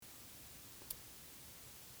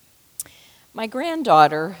My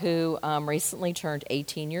granddaughter, who recently turned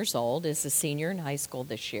 18 years old, is a senior in high school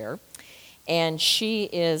this year, and she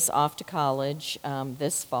is off to college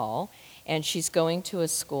this fall, and she's going to a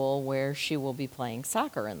school where she will be playing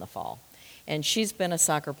soccer in the fall. And she's been a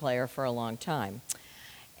soccer player for a long time.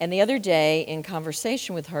 And the other day, in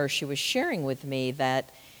conversation with her, she was sharing with me that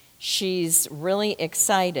she's really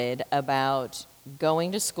excited about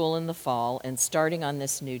going to school in the fall and starting on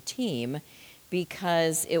this new team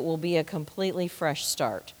because it will be a completely fresh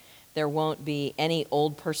start. There won't be any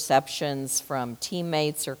old perceptions from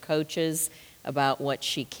teammates or coaches about what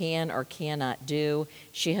she can or cannot do.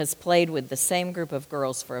 She has played with the same group of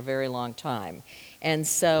girls for a very long time. And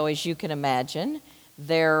so, as you can imagine,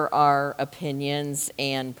 there are opinions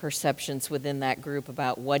and perceptions within that group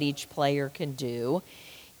about what each player can do.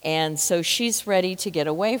 And so she's ready to get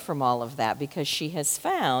away from all of that because she has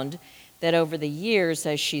found that over the years,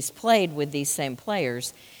 as she's played with these same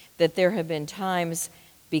players, that there have been times,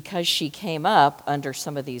 because she came up under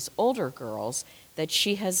some of these older girls, that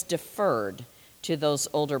she has deferred to those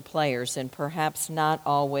older players and perhaps not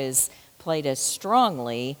always played as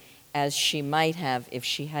strongly as she might have if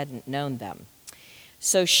she hadn't known them.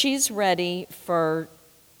 So she's ready for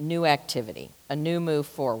new activity, a new move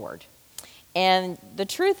forward. And the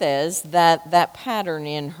truth is that that pattern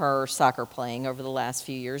in her soccer playing over the last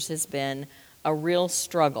few years has been a real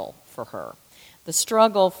struggle for her. The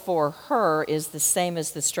struggle for her is the same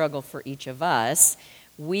as the struggle for each of us.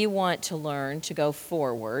 We want to learn to go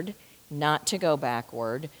forward, not to go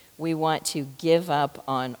backward. We want to give up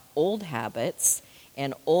on old habits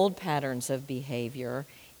and old patterns of behavior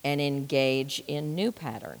and engage in new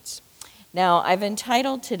patterns. Now, I've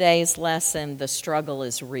entitled today's lesson, "The Struggle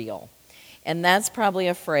is Real." And that's probably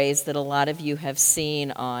a phrase that a lot of you have seen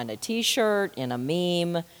on a t-shirt, in a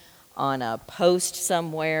meme, on a post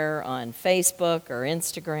somewhere on Facebook or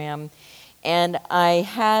Instagram. And I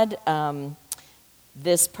had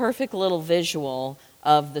this perfect little visual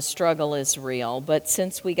of the struggle is real, but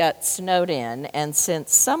since we got snowed in, and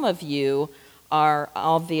since some of you are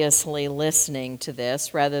obviously listening to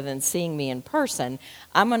this rather than seeing me in person,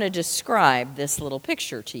 I'm going to describe this little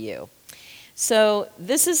picture to you. So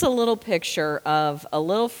this is a little picture of a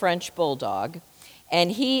little French bulldog,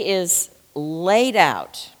 and he is laid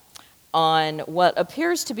out on what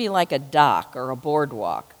appears to be like a dock or a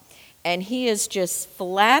boardwalk. And he is just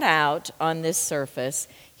flat out on this surface.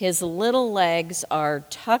 His little legs are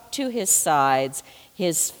tucked to his sides.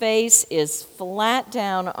 His face is flat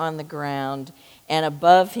down on the ground, and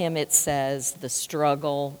above him it says, "The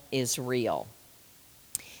struggle is real."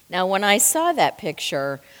 Now, when I saw that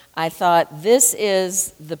picture, I thought, this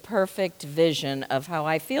is the perfect vision of how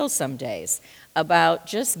I feel some days about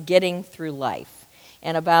just getting through life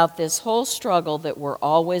and about this whole struggle that we're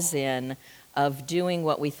always in of doing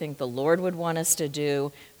what we think the Lord would want us to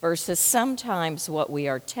do versus sometimes what we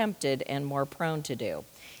are tempted and more prone to do.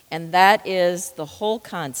 And that is the whole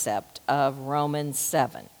concept of Romans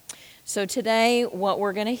 7. So today, what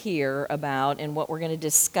we're going to hear about and what we're going to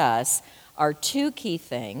discuss are two key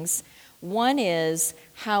things. One is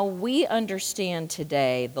how we understand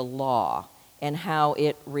today the law and how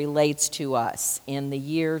it relates to us in the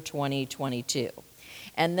year 2022.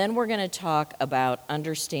 And then we're going to talk about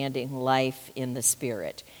understanding life in the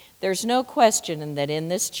Spirit. There's no question that in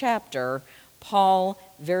this chapter, Paul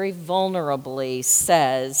very vulnerably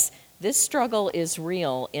says, this struggle is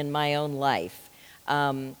real in my own life.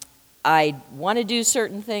 I want to do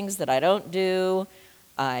certain things that I don't do.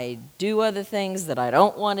 I do other things that I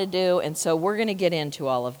don't want to do, and so we're going to get into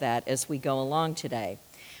all of that as we go along today.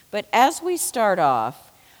 But as we start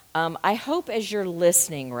off, I hope as you're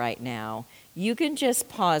listening right now, you can just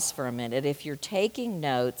pause for a minute. If you're taking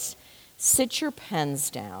notes, sit your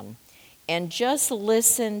pens down and just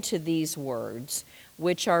listen to these words,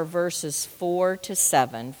 which are verses 4 to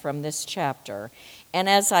 7 from this chapter. And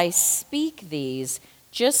as I speak these,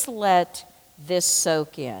 just let this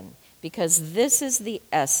soak in, because this is the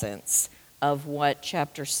essence of what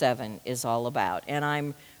chapter 7 is all about. And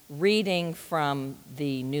I'm reading from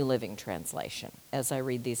the New Living Translation as I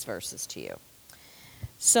read these verses to you.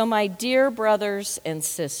 So, my dear brothers and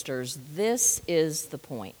sisters, this is the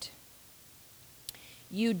point.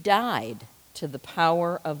 You died to the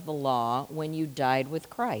power of the law when you died with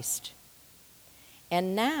Christ.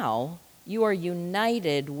 And now you are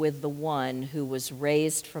united with the one who was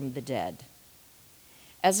raised from the dead.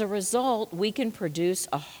 As a result, we can produce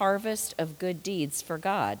a harvest of good deeds for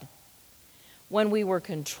God. When we were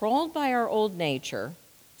controlled by our old nature,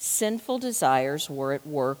 sinful desires were at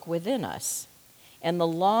work within us. And the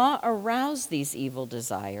law aroused these evil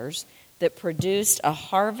desires that produced a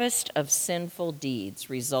harvest of sinful deeds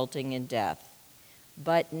resulting in death.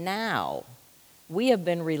 But now we have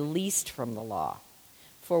been released from the law,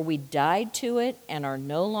 for we died to it and are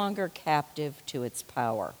no longer captive to its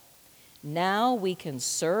power. Now we can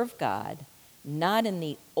serve God, not in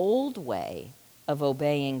the old way of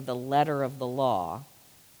obeying the letter of the law,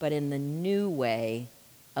 but in the new way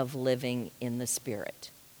of living in the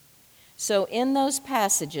Spirit. So in that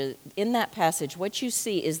passage, what you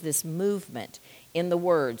see is this movement in the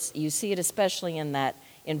words. You see it especially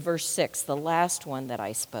in verse 6, the last one that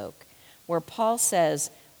I spoke, where Paul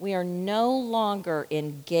says, we are no longer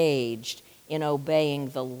engaged in obeying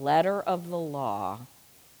the letter of the law,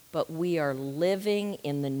 but we are living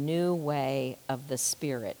in the new way of the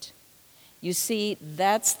Spirit. You see,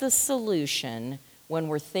 that's the solution when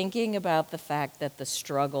we're thinking about the fact that the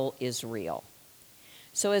struggle is real.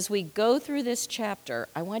 So as we go through this chapter,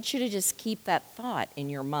 I want you to just keep that thought in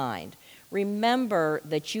your mind. Remember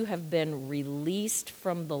that you have been released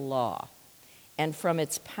from the law and from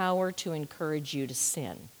its power to encourage you to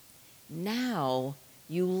sin. Now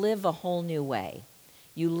you live a whole new way.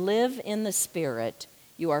 You live in the Spirit.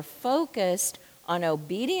 You are focused on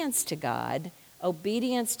obedience to God,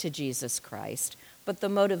 obedience to Jesus Christ, but the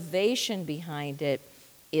motivation behind it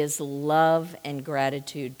is love and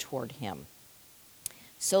gratitude toward Him.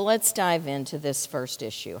 So let's dive into this first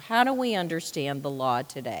issue. How do we understand the law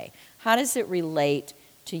today? How does it relate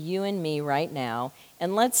to you and me right now?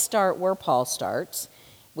 And let's start where Paul starts,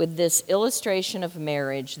 with this illustration of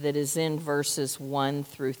marriage that is in verses 1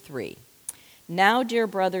 through 3. Now, dear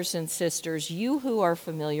brothers and sisters, you who are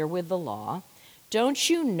familiar with the law, don't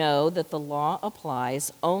you know that the law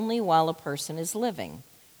applies only while a person is living?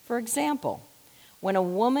 For example, when a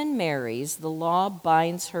woman marries, the law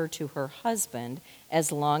binds her to her husband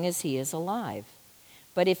as long as he is alive.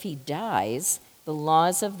 But if he dies, the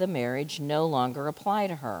laws of the marriage no longer apply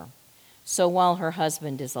to her. So while her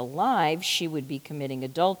husband is alive, she would be committing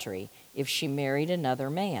adultery if she married another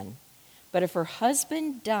man. But if her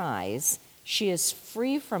husband dies, she is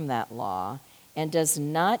free from that law and does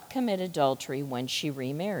not commit adultery when she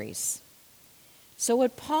remarries. So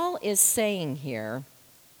what Paul is saying here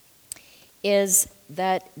is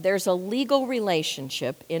that there's a legal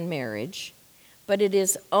relationship in marriage, but it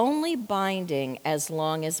is only binding as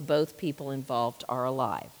long as both people involved are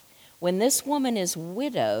alive. When this woman is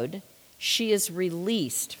widowed, she is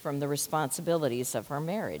released from the responsibilities of her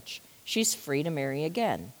marriage. She's free to marry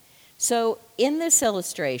again. So in this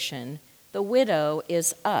illustration, the widow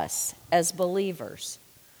is us as believers.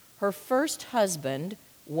 Her first husband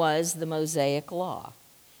was the Mosaic Law.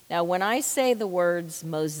 Now, when I say the words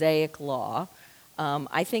Mosaic Law,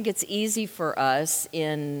 I think it's easy for us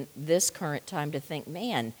in this current time to think,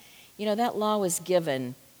 man, that law was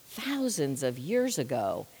given thousands of years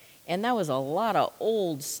ago, and that was a lot of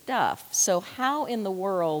old stuff. So how in the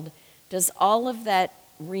world does all of that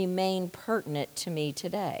remain pertinent to me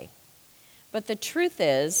today? But the truth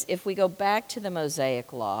is, if we go back to the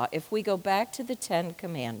Mosaic Law, if we go back to the Ten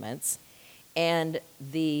Commandments and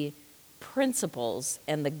the principles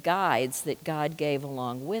and the guides that God gave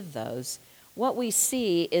along with those, what we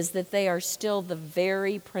see is that they are still the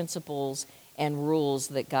very principles and rules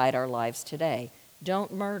that guide our lives today.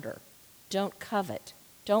 Don't murder. Don't covet.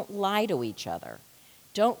 Don't lie to each other.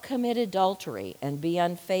 Don't commit adultery and be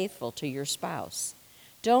unfaithful to your spouse.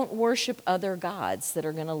 Don't worship other gods that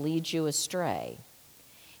are going to lead you astray.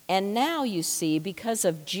 And now you see, because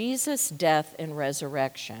of Jesus' death and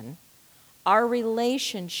resurrection, our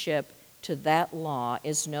relationship to that law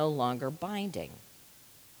is no longer binding.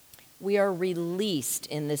 We are released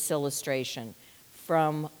in this illustration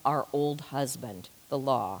from our old husband, the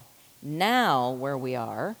law. Now, where we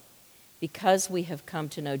are, because we have come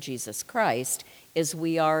to know Jesus Christ, is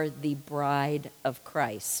we are the bride of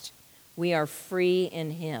Christ. We are free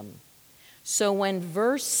in Him. So when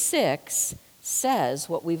verse 6 says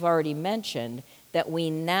what we've already mentioned, that we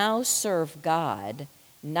now serve God,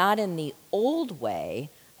 not in the old way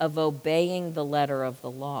of obeying the letter of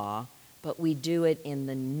the law, but we do it in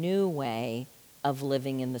the new way of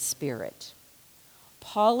living in the Spirit.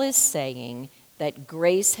 Paul is saying that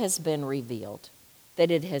grace has been revealed,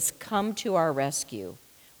 that it has come to our rescue.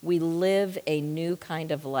 We live a new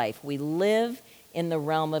kind of life. We live in the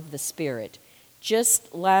realm of the Spirit.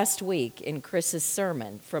 Just last week in Chris's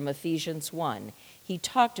sermon from Ephesians 1, he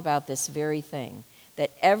talked about this very thing,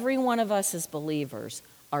 that every one of us as believers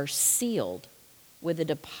are sealed with a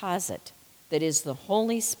deposit that is the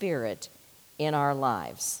Holy Spirit in our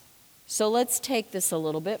lives. So let's take this a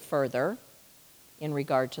little bit further in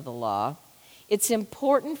regard to the law. It's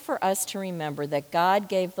important for us to remember that God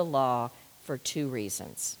gave the law for two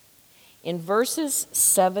reasons. In verses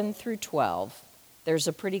 7 through 12, there's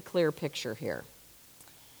a pretty clear picture here.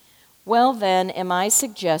 Well, then, am I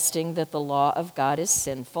suggesting that the law of God is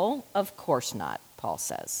sinful? Of course not, Paul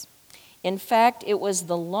says. In fact, it was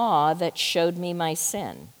the law that showed me my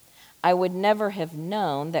sin. I would never have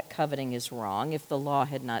known that coveting is wrong if the law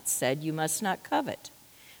had not said, you must not covet.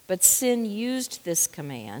 But sin used this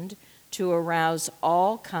command to arouse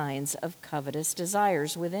all kinds of covetous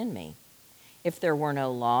desires within me. If there were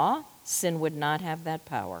no law, sin would not have that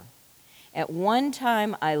power. At one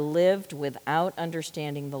time, I lived without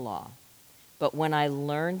understanding the law. But when I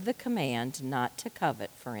learned the command not to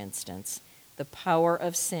covet, for instance, the power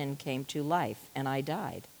of sin came to life, and I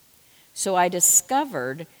died. So I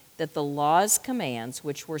discovered that the law's commands,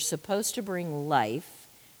 which were supposed to bring life,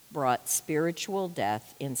 brought spiritual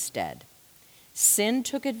death instead. Sin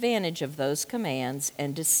took advantage of those commands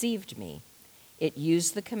and deceived me. It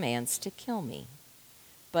used the commands to kill me.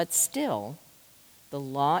 But still, the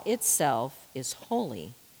law itself is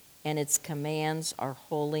holy, and its commands are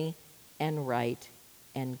holy and right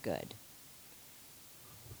and good.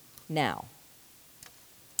 Now,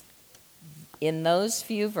 in those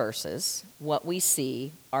few verses, what we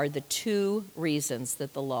see are the two reasons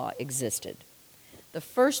that the law existed. The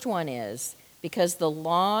first one is because the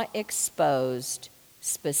law exposed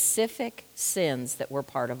specific sins that were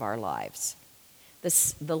part of our lives.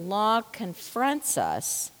 The law confronts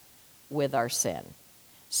us with our sin,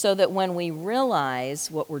 so that when we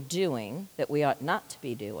realize what we're doing that we ought not to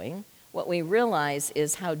be doing, what we realize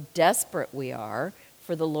is how desperate we are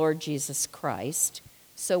for the Lord Jesus Christ,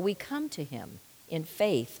 so we come to him in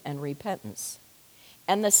faith and repentance.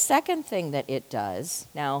 And the second thing that it does,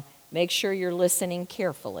 now make sure you're listening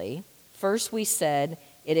carefully. First we said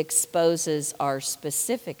it exposes our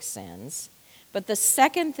specific sins, but the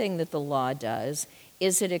second thing that the law does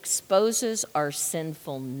is it exposes our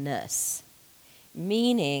sinfulness,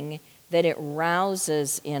 meaning that it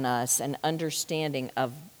rouses in us an understanding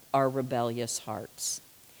of our rebellious hearts.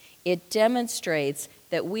 It demonstrates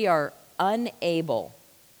that we are unable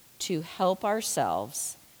to help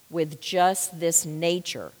ourselves with just this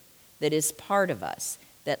nature that is part of us,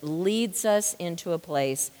 that leads us into a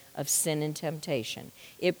place of sin and temptation.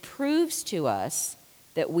 It proves to us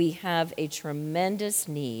that we have a tremendous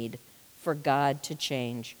need for God to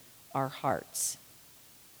change our hearts.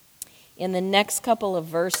 In the next couple of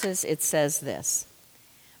verses, it says this,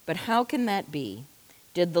 "But how can that be?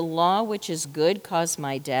 Did the law which is good cause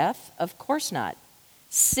my death? Of course not.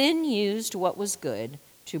 Sin used what was good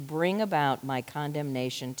to bring about my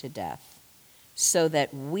condemnation to death, so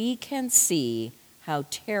that we can see how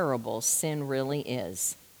terrible sin really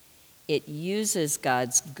is. It uses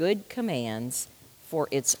God's good commands for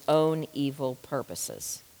its own evil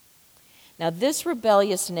purposes." Now, this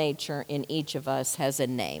rebellious nature in each of us has a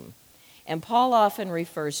name, and Paul often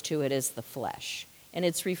refers to it as the flesh, and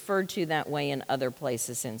it's referred to that way in other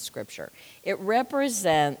places in Scripture. It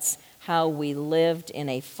represents how we lived in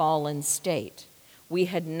a fallen state. We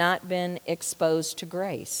had not been exposed to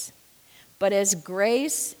grace. But as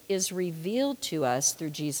grace is revealed to us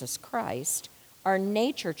through Jesus Christ, our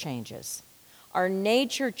nature changes. Our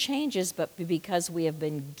nature changes, but because we have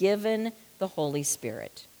been given the Holy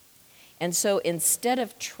Spirit. And so instead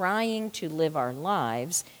of trying to live our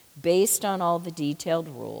lives based on all the detailed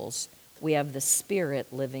rules, we have the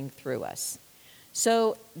Spirit living through us.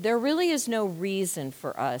 So there really is no reason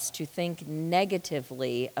for us to think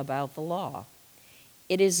negatively about the law.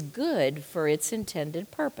 It is good for its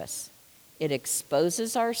intended purpose. It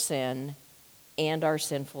exposes our sin and our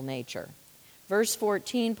sinful nature. Verse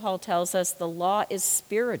 14, Paul tells us the law is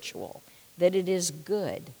spiritual, that it is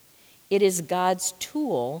good. It is God's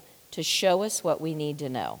tool to show us what we need to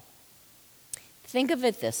know. Think of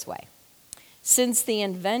it this way. Since the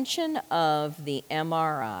invention of the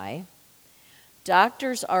MRI,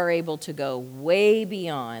 doctors are able to go way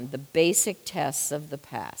beyond the basic tests of the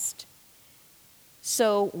past.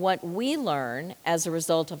 So what we learn as a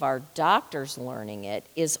result of our doctors learning it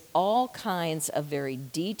is all kinds of very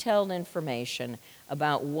detailed information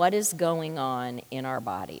about what is going on in our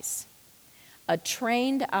bodies. A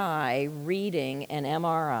trained eye reading an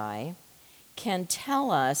MRI can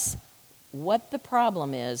tell us what the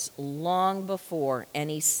problem is long before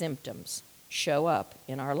any symptoms show up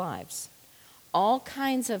in our lives. All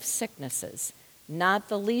kinds of sicknesses, not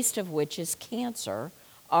the least of which is cancer,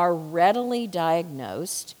 are readily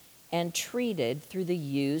diagnosed and treated through the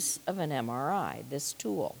use of an MRI, this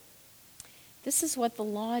tool. This is what the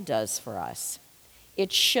law does for us.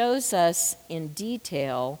 It shows us in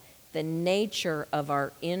detail the nature of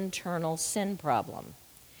our internal sin problem.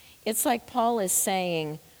 It's like Paul is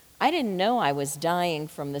saying, I didn't know I was dying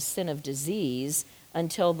from the sin of disease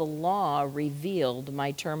until the law revealed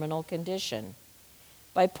my terminal condition.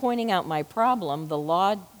 By pointing out my problem, the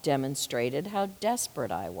law demonstrated how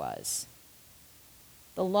desperate I was.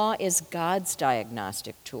 The law is God's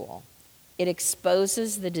diagnostic tool. It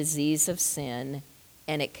exposes the disease of sin,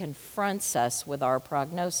 and it confronts us with our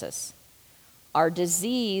prognosis. Our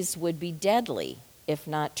disease would be deadly if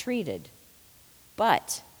not treated.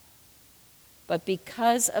 But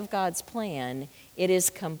because of God's plan, it is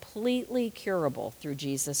completely curable through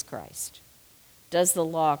Jesus Christ. Does the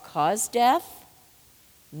law cause death?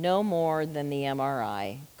 No more than the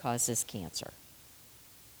MRI causes cancer.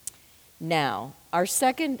 Now, our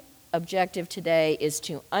second objective today is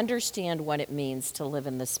to understand what it means to live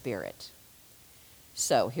in the Spirit.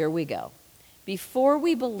 So, here we go. Before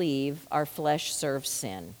we believe, our flesh serves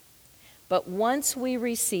sin. But once we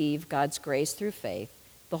receive God's grace through faith,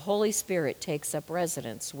 the Holy Spirit takes up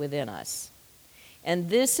residence within us. And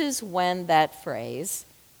this is when that phrase,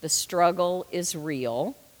 the struggle is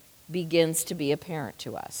real, begins to be apparent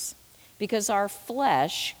to us. Because our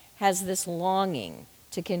flesh has this longing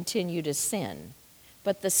to continue to sin,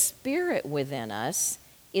 but the Spirit within us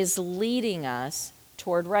is leading us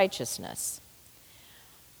toward righteousness.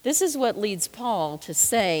 This is what leads Paul to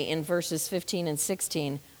say in verses 15 and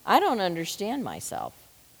 16, I don't understand myself.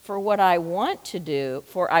 For I want to do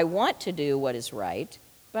what is right,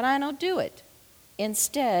 but I don't do it.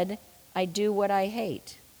 Instead, I do what I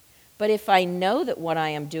hate. But if I know that what I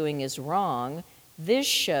am doing is wrong, this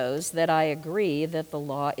shows that I agree that the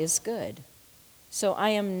law is good. So I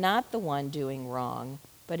am not the one doing wrong,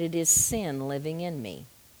 but it is sin living in me.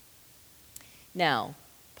 Now,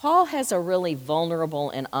 Paul has a really vulnerable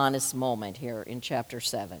and honest moment here in chapter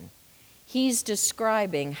 7. He's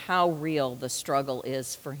describing how real the struggle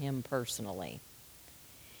is for him personally.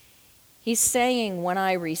 He's saying, when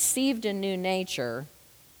I received a new nature,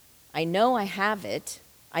 I know I have it.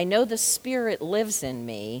 I know the Spirit lives in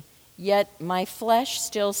me, yet my flesh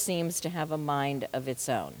still seems to have a mind of its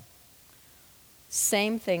own.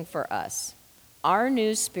 Same thing for us. Our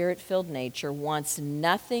new Spirit-filled nature wants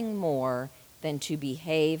nothing more than to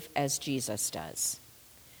behave as Jesus does.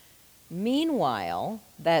 Meanwhile,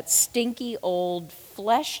 that stinky old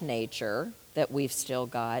flesh nature that we've still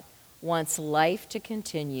got wants life to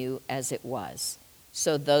continue as it was.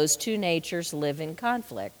 So those two natures live in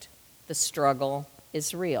conflict. The struggle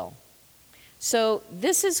is real. So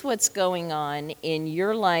this is what's going on in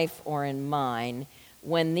your life or in mine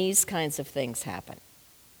when these kinds of things happen.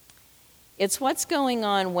 It's what's going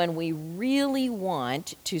on when we really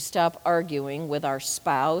want to stop arguing with our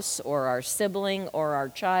spouse or our sibling or our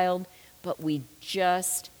child, but we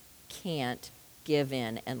just can't give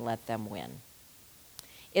in and let them win.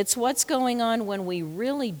 It's what's going on when we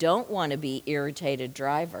really don't want to be irritated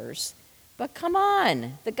drivers, but come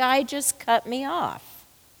on, the guy just cut me off.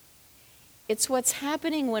 It's what's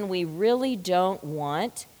happening when we really don't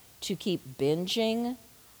want to keep binging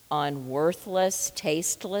on worthless,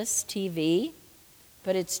 tasteless TV,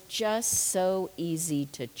 but it's just so easy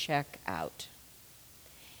to check out.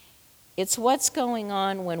 It's what's going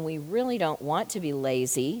on when we really don't want to be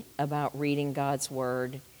lazy about reading God's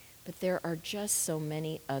Word, but there are just so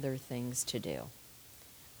many other things to do.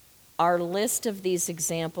 Our list of these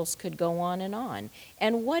examples could go on.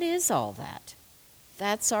 And what is all that?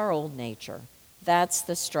 That's our old nature. That's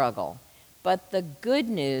the struggle. But the good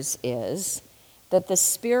news is that the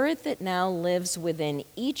Spirit that now lives within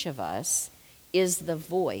each of us is the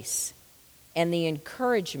voice and the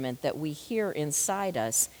encouragement that we hear inside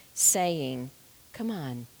us saying, come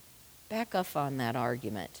on, back off on that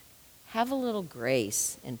argument. Have a little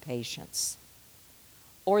grace and patience.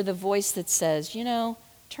 Or the voice that says,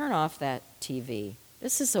 turn off that TV.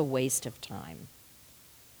 This is a waste of time.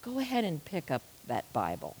 Go ahead and pick up that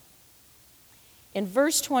Bible. In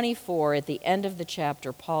verse 24, at the end of the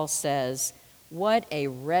chapter, Paul says, what a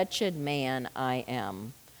wretched man I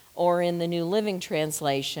am. Or in the New Living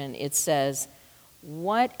Translation, it says,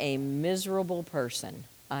 what a miserable person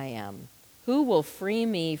I am. Who will free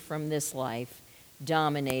me from this life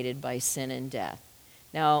dominated by sin and death?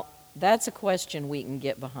 Now, that's a question we can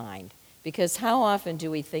get behind, because how often do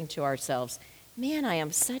we think to ourselves, man, I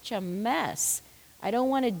am such a mess. I don't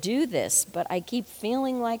want to do this, but I keep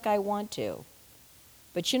feeling like I want to.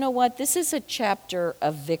 But you know what? This is a chapter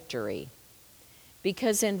of victory.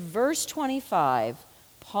 Because in verse 25,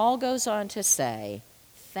 Paul goes on to say,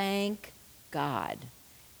 thank God.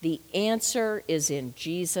 The answer is in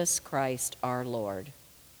Jesus Christ our Lord.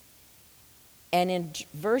 And in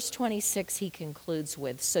verse 26, he concludes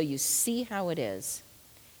with, so you see how it is.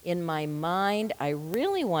 In my mind, I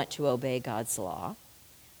really want to obey God's law,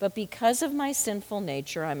 but because of my sinful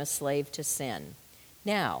nature, I'm a slave to sin.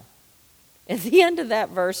 Now, at the end of that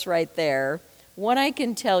verse right there, what I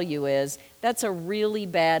can tell you is that's a really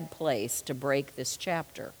bad place to break this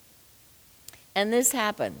chapter. And this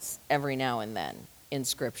happens every now and then in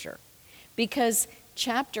Scripture, because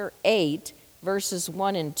chapter 8, verses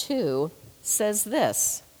 1 and 2 says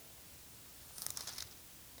this.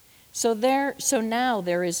 So now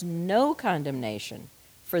there is no condemnation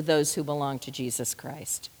for those who belong to Jesus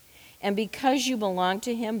Christ. And because you belong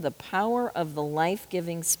to him, the power of the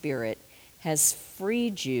life-giving Spirit has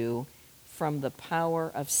freed you from the power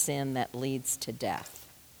of sin that leads to death.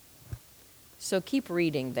 So keep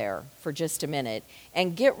reading there for just a minute,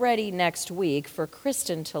 and get ready next week for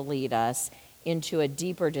Kristen to lead us into a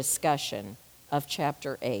deeper discussion of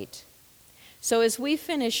chapter 8. So as we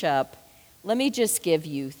finish up, let me just give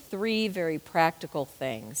you 3 very practical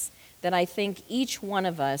things that I think each one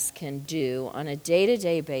of us can do on a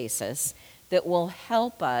day-to-day basis that will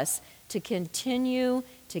help us to continue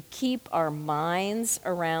to keep our minds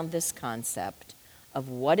around this concept of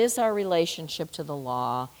what is our relationship to the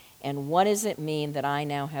law and what does it mean that I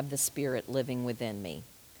now have the Spirit living within me.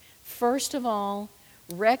 First of all,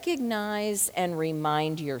 recognize and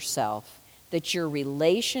remind yourself that your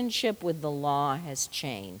relationship with the law has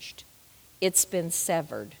changed. It's been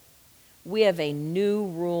severed. We have a new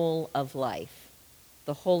rule of life,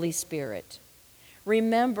 the Holy Spirit.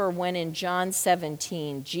 Remember when in John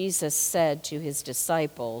 17, Jesus said to his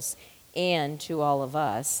disciples and to all of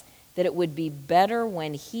us that it would be better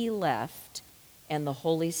when he left and the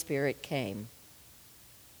Holy Spirit came.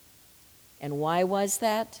 And why was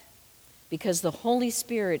that? Because the Holy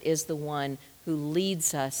Spirit is the one who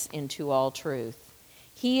leads us into all truth.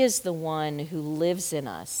 He is the one who lives in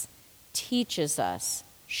us, teaches us,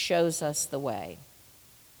 shows us the way.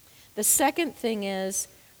 The second thing is,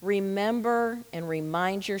 remember and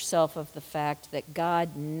remind yourself of the fact that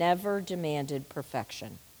God never demanded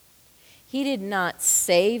perfection. He did not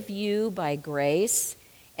save you by grace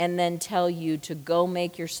and then tell you to go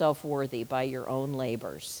make yourself worthy by your own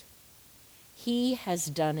labors. He has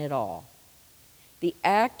done it all. The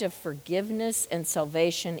act of forgiveness and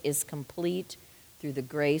salvation is complete through the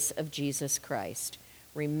grace of Jesus Christ.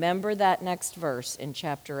 Remember that next verse in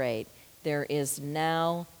chapter 8. There is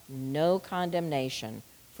now no condemnation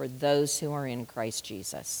for those who are in Christ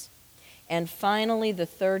Jesus. And finally, the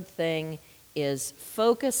third thing is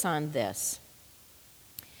focus on this.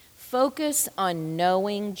 Focus on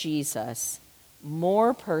knowing Jesus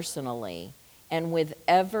more personally and with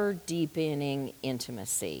ever deepening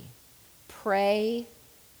intimacy. Pray,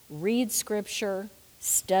 read Scripture,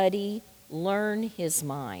 study, learn his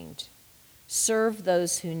mind. Serve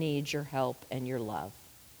those who need your help and your love.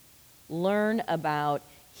 Learn about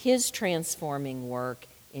his transforming work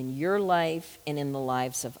in your life and in the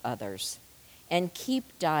lives of others. And keep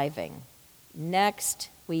diving next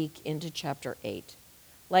week into chapter 8.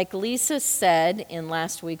 Like Lisa said in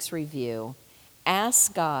last week's review,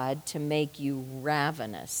 ask God to make you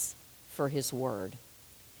ravenous for his word.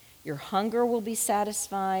 Your hunger will be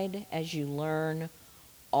satisfied as you learn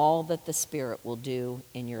all that the Spirit will do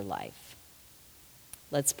in your life.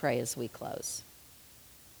 Let's pray as we close.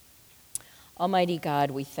 Almighty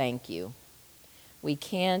God, we thank you. We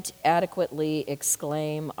can't adequately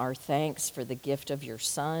exclaim our thanks for the gift of your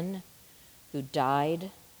Son, who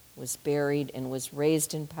died, was buried, and was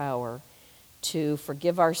raised in power to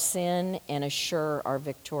forgive our sin and assure our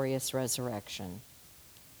victorious resurrection.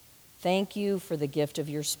 Thank you for the gift of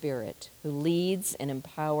your Spirit, who leads and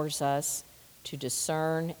empowers us to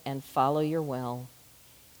discern and follow your will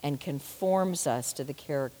and conforms us to the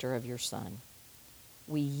character of your Son.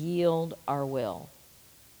 We yield our will.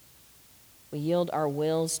 We yield our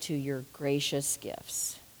wills to your gracious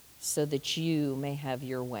gifts so that you may have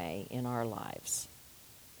your way in our lives.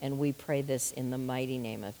 And we pray this in the mighty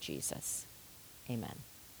name of Jesus. Amen.